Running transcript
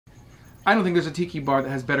I don't think there's a tiki bar that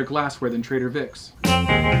has better glassware than Trader Vic's.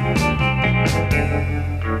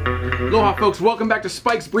 Aloha folks, welcome back to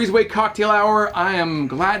Spike's Breezeway Cocktail Hour. I am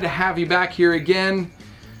glad to have you back here again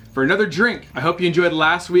for another drink. I hope you enjoyed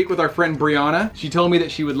last week with our friend Brianna. She told me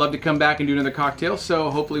that she would love to come back and do another cocktail,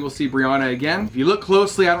 so hopefully we'll see Brianna again. If you look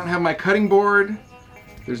closely, I don't have my cutting board.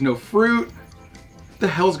 There's no fruit. What the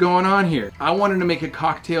hell's going on here? I wanted to make a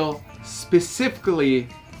cocktail specifically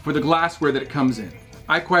for the glassware that it comes in.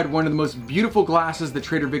 I acquired one of the most beautiful glasses that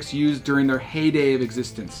Trader Vic's used during their heyday of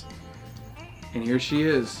existence. And here she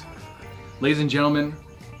is. Ladies and gentlemen,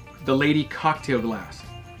 the lady cocktail glass.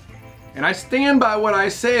 And I stand by what I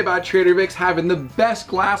say about Trader Vic's having the best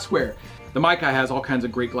glassware. The Maikai has all kinds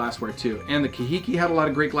of great glassware too. And the Kahiki had a lot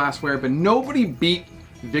of great glassware, but nobody beat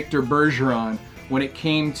Victor Bergeron when it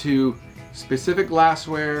came to specific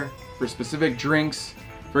glassware for specific drinks.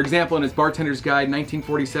 For example, in his Bartender's Guide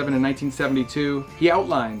 1947 and 1972, he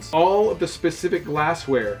outlines all of the specific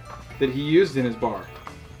glassware that he used in his bar.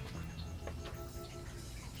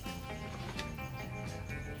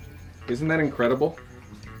 Isn't that incredible?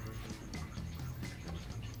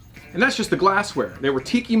 And that's just the glassware. There were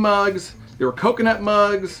tiki mugs, there were coconut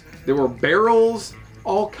mugs, there were barrels,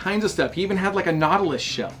 all kinds of stuff. He even had like a nautilus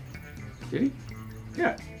shell. Did he?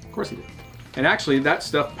 Yeah, of course he did. And actually, that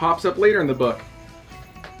stuff pops up later in the book.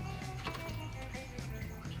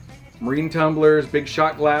 Marine tumblers, big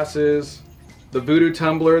shot glasses, the voodoo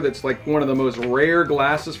tumbler that's like one of the most rare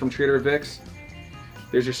glasses from Trader Vic's.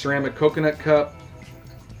 There's your ceramic coconut cup,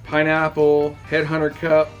 pineapple, headhunter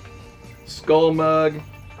cup, skull mug,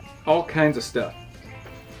 all kinds of stuff.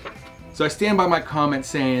 So I stand by my comment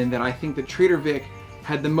saying that I think that Trader Vic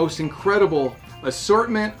had the most incredible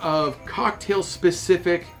assortment of cocktail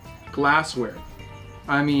specific glassware.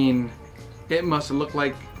 I mean, it must have looked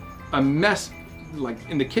like a mess like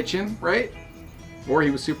in the kitchen, right? Or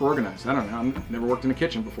he was super organized. I don't know, I've never worked in a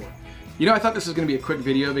kitchen before. You know, I thought this was gonna be a quick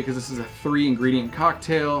video because this is a 3-ingredient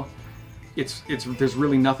cocktail. There's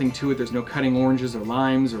really nothing to it. There's no cutting oranges or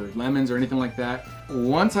limes or lemons or anything like that.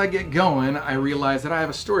 Once I get going, I realize that I have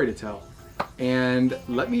a story to tell. And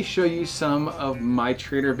let me show you some of my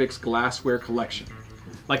Trader Vic's glassware collection.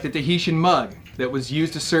 Like the Tahitian mug that was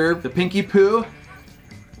used to serve the Pinky Poo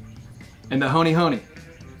and the Honi Honi.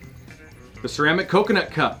 The ceramic coconut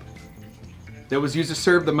cup that was used to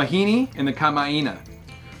serve the Mahini and the Kamaina.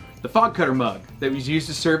 The fog cutter mug that was used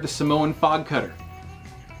to serve the Samoan fog cutter.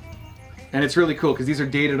 And it's really cool because these are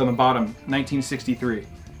dated on the bottom, 1963.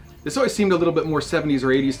 This always seemed a little bit more 70s or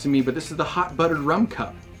 80s to me, but this is the hot buttered rum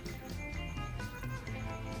cup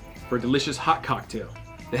for a delicious hot cocktail.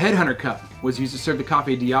 The headhunter cup was used to serve the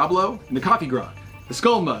Cafe Diablo and the coffee grog. The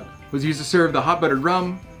skull mug was used to serve the hot buttered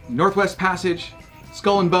rum, Northwest Passage,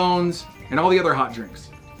 Skull and Bones, and all the other hot drinks.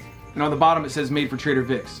 And on the bottom it says made for Trader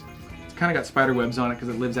Vic's. It's kind of got spider webs on it because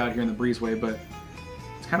it lives out here in the Breezeway, but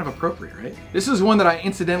it's kind of appropriate, right? This is one that I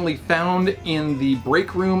incidentally found in the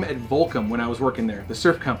break room at Volcom when I was working there, the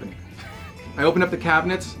surf company. I opened up the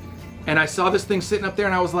cabinets and I saw this thing sitting up there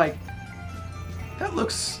and I was like, that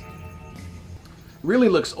really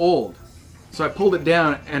looks old. So I pulled it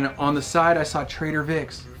down and on the side I saw Trader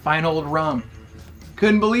Vic's, fine old rum.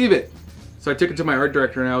 Couldn't believe it. So I took it to my art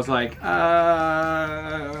director and I was like,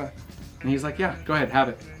 and he's like, yeah, go ahead, have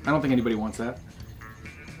it. I don't think anybody wants that.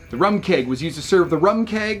 The rum keg was used to serve the rum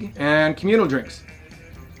keg and communal drinks.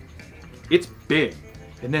 It's big.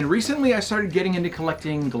 And then recently I started getting into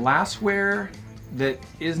collecting glassware that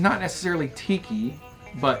is not necessarily tiki,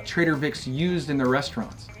 but Trader Vic's used in their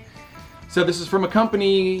restaurants. So this is from a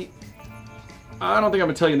company, I don't think I'm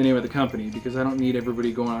gonna tell you the name of the company because I don't need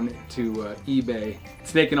everybody going on to eBay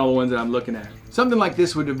snaking all the ones that I'm looking at. Something like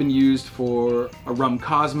this would have been used for a rum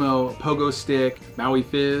Cosmo, a pogo stick, Maui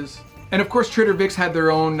Fizz. And of course Trader Vic's had their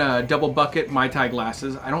own double bucket Mai Tai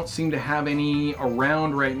glasses. I don't seem to have any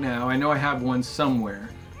around right now. I know I have one somewhere.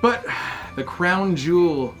 But the crown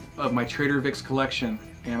jewel of my Trader Vic's collection,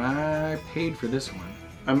 and I paid for this one.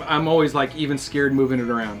 I'm always like even scared moving it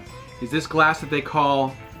around, is this glass that they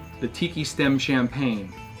call the Tiki Stem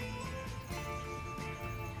Champagne.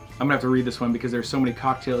 I'm gonna have to read this one because there's so many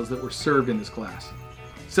cocktails that were served in this glass.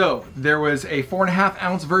 So there was a 4.5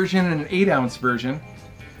 ounce version and an 8 ounce version.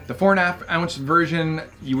 The 4.5 ounce version,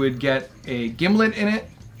 you would get a gimlet in it,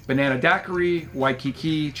 banana daiquiri,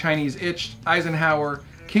 Waikiki, Chinese Itch, Eisenhower,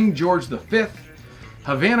 King George V,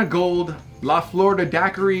 Havana Gold, La Florida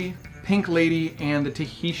Daiquiri, Pink Lady, and the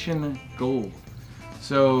Tahitian Gold.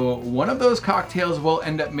 So one of those cocktails we'll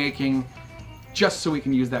end up making just so we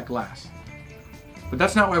can use that glass. But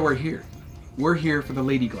that's not why we're here. We're here for the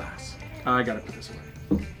lady glass. I gotta put this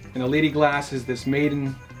away. And the lady glass is this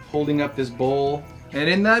maiden holding up this bowl And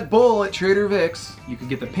in that bowl at Trader Vic's, you could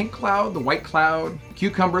get the pink cloud, the white cloud, the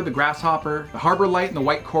cucumber, the grasshopper, the harbor light, and the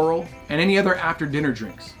white coral, and any other after dinner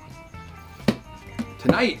drinks.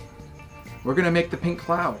 Tonight, we're gonna make the pink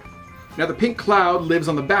cloud. Now the pink cloud lives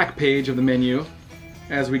on the back page of the menu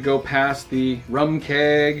as we go past the rum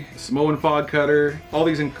keg, Samoan fog cutter, all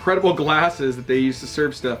these incredible glasses that they use to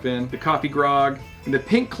serve stuff in, the coffee grog. And the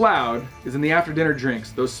pink cloud is in the after dinner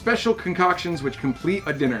drinks, those special concoctions which complete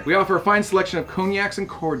a dinner. We offer a fine selection of cognacs and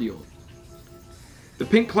cordial. The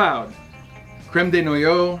pink cloud, creme de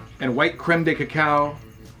noyaux and white creme de cacao,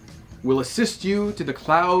 will assist you to the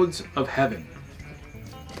clouds of heaven.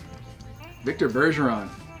 Victor Bergeron,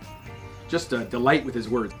 just a delight with his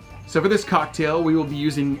words. So for this cocktail, we will be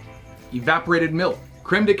using evaporated milk,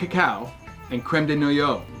 creme de cacao, and creme de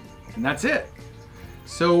noyaux. And that's it.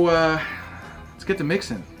 So let's get to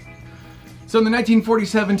mixing. So in the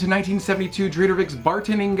 1947 to 1972 Trader Vic's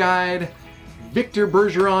bartending guide, Victor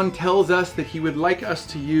Bergeron tells us that he would like us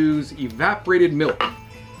to use evaporated milk.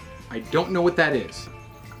 I don't know what that is.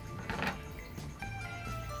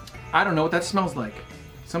 I don't know what that smells like.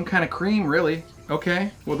 Some kind of cream, really.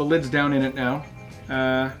 Okay, well the lid's down in it now.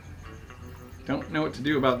 Don't know what to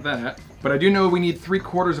do about that. But I do know we need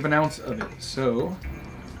 3/4 of an ounce of it, so.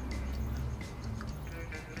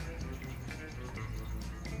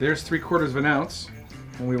 There's 3/4 of an ounce,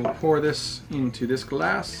 and we will pour this into this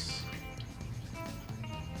glass.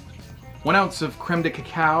 1 ounce of creme de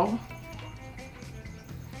cacao.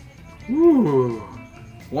 Ooh,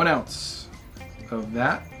 1 ounce of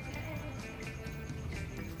that.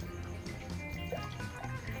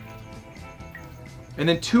 And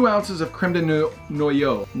then 2 ounces of creme de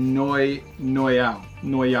noyaux.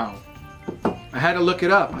 Noyaux. I had to look it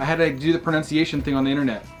up. I had to do the pronunciation thing on the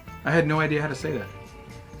internet. I had no idea how to say that.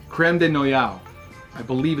 Creme de noyaux, I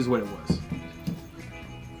believe is what it was.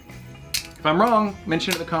 If I'm wrong,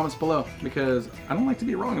 mention it in the comments below, because I don't like to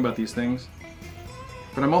be wrong about these things.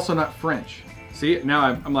 But I'm also not French. See, now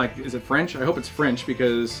I'm like, is it French? I hope it's French,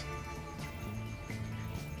 because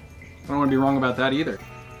I don't want to be wrong about that either.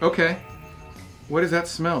 Okay. What does that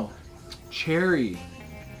smell? Cherry.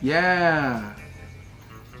 Yeah.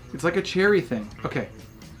 It's like a cherry thing. Okay,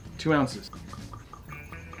 2 ounces.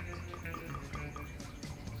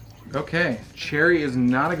 Okay, cherry is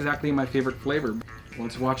not exactly my favorite flavor.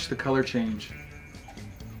 Let's watch the color change.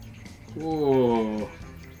 Whoa.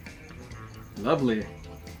 Lovely.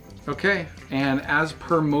 Okay, and as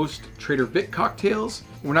per most Trader Vic cocktails,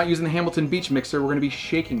 we're not using the Hamilton Beach mixer, we're gonna be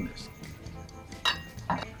shaking this.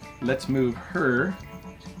 Let's move her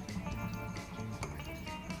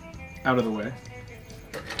out of the way.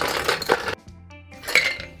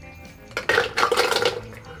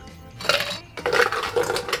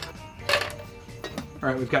 All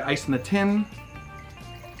right, we've got ice in the tin.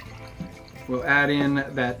 We'll add in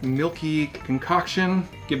that milky concoction,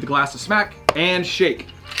 give the glass a smack, and shake.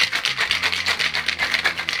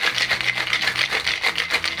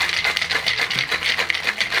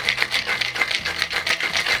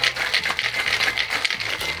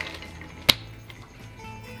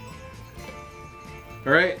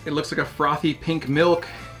 All right, it looks like a frothy pink milk.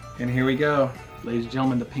 And here we go. Ladies and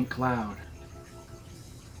gentlemen, the pink cloud.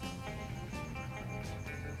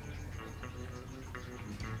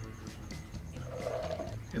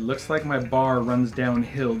 It looks like my bar runs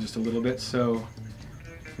downhill just a little bit, so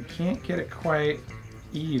I can't get it quite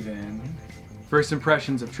even. First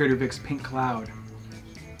impressions of Trader Vic's pink cloud.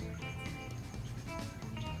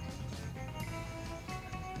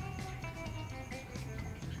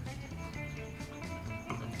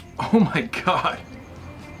 Oh my God.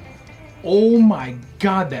 Oh my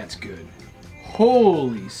God, that's good.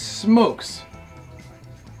 Holy smokes.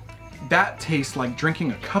 That tastes like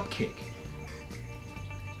drinking a cupcake.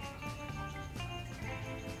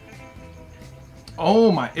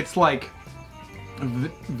 Oh my, it's like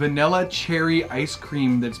vanilla cherry ice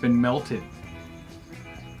cream that's been melted.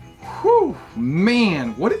 Whew,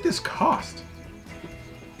 man, what did this cost?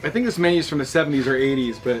 I think this menu's from the 70s or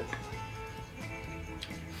 80s, but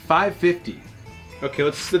 $5.50. Okay,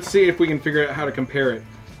 let's see if we can figure out how to compare it.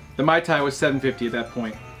 The Mai Tai was $7.50 at that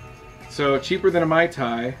point. So cheaper than a Mai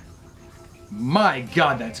Tai. My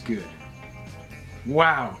God, that's good.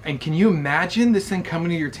 Wow, and can you imagine this thing coming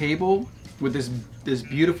to your table with this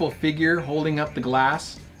beautiful figure holding up the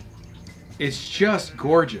glass? It's just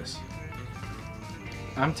gorgeous.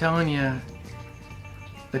 I'm telling you,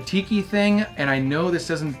 the tiki thing, and I know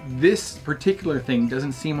this particular thing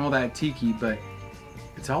doesn't seem all that tiki, but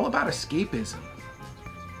it's all about escapism.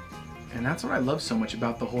 And that's what I love so much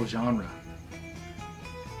about the whole genre.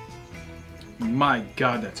 My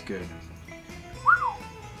God, that's good.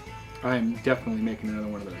 I am definitely making another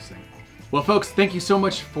one of those things. Well, folks, thank you so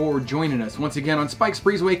much for joining us once again on Spike's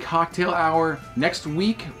Breezeway Cocktail Hour. Next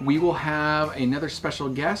week, we will have another special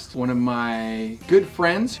guest, one of my good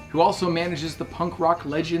friends who also manages the Punk Rock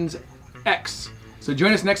Legends X. So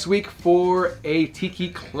join us next week for a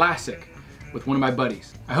Tiki Classic with one of my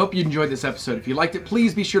buddies. I hope you enjoyed this episode. If you liked it,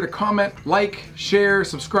 please be sure to comment, like, share,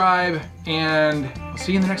 subscribe, and I'll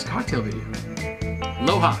see you in the next cocktail video.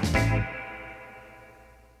 Aloha.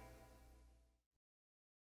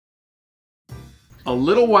 A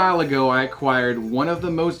little while ago, I acquired one of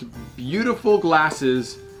the most beautiful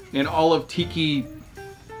glasses in all of Tiki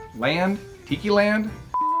Land? Tiki Land?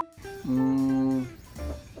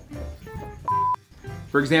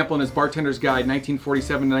 For example, in his Bartender's Guide,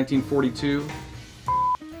 1947 to 1942.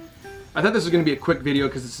 I thought this was going to be a quick video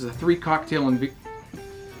because this is a 3 cocktail and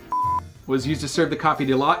was used to serve the Coffee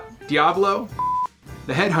Diablo.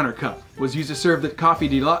 The Headhunter Cup was used to serve the Coffee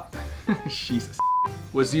Jesus.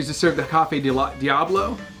 Was used to serve the Coffee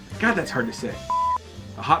Diablo. God, that's hard to say.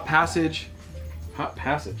 A Hot Passage.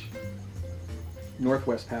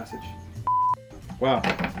 Northwest Passage. Wow,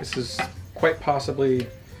 this is quite possibly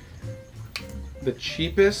the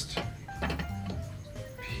cheapest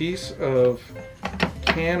piece of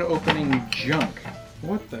can opening junk.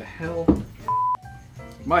 What the hell?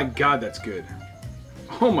 My God, that's good.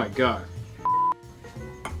 Oh my God.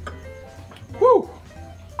 Woo!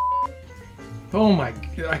 Oh my,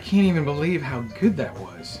 I can't even believe how good that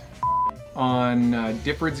was. On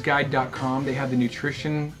diffordsguide.com, they have the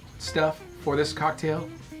nutrition stuff for this cocktail.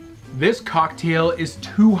 This cocktail is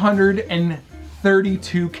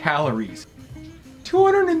 232 calories.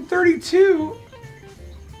 232?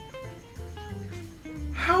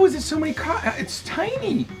 How is it so many it's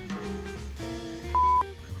tiny.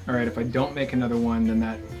 All right, if I don't make another one, then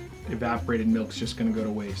that evaporated milk's just gonna go to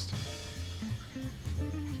waste.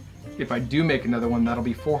 If I do make another one, that'll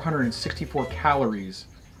be 464 calories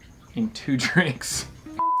in 2 drinks.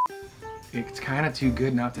 It's kind of too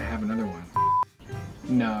good not to have another one.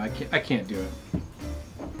 No, I can't do it.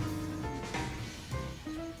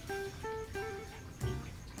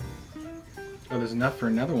 Oh, there's enough for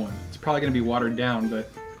another one. It's probably gonna be watered down, but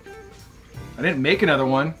I didn't make another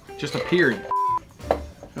one, it just appeared.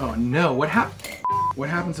 Oh no, what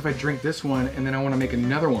happens if I drink this one and then I wanna make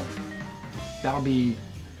another one? That'll be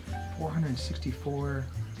 464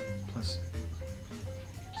 plus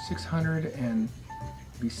 600 and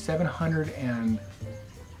be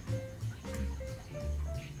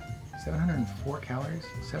 704 calories,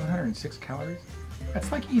 706 calories.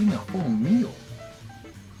 That's like eating a full meal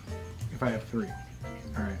if I have 3.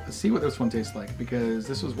 All right, let's see what this one tastes like because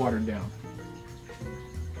this was watered down.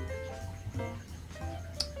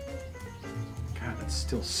 God, that's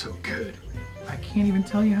still so good. I can't even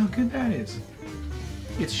tell you how good that is.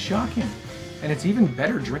 It's shocking. And it's even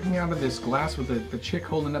better drinking out of this glass with the chick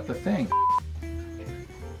holding up the thing.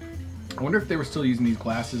 I wonder if they were still using these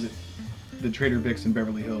glasses at the Trader Vic's in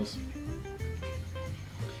Beverly Hills.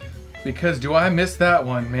 Because do I miss that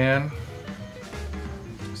one, man.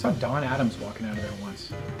 I saw Don Adams walking out of there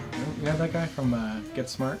once. You know that guy from Get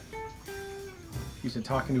Smart? He used to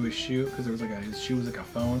talk into his shoe because there was like his shoe was like a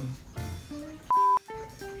phone.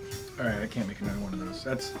 All right, I can't make another one of those.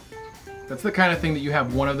 That's the kind of thing that you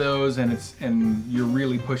have one of those and you're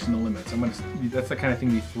really pushing the limits. That's the kind of thing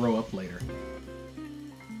you throw up later.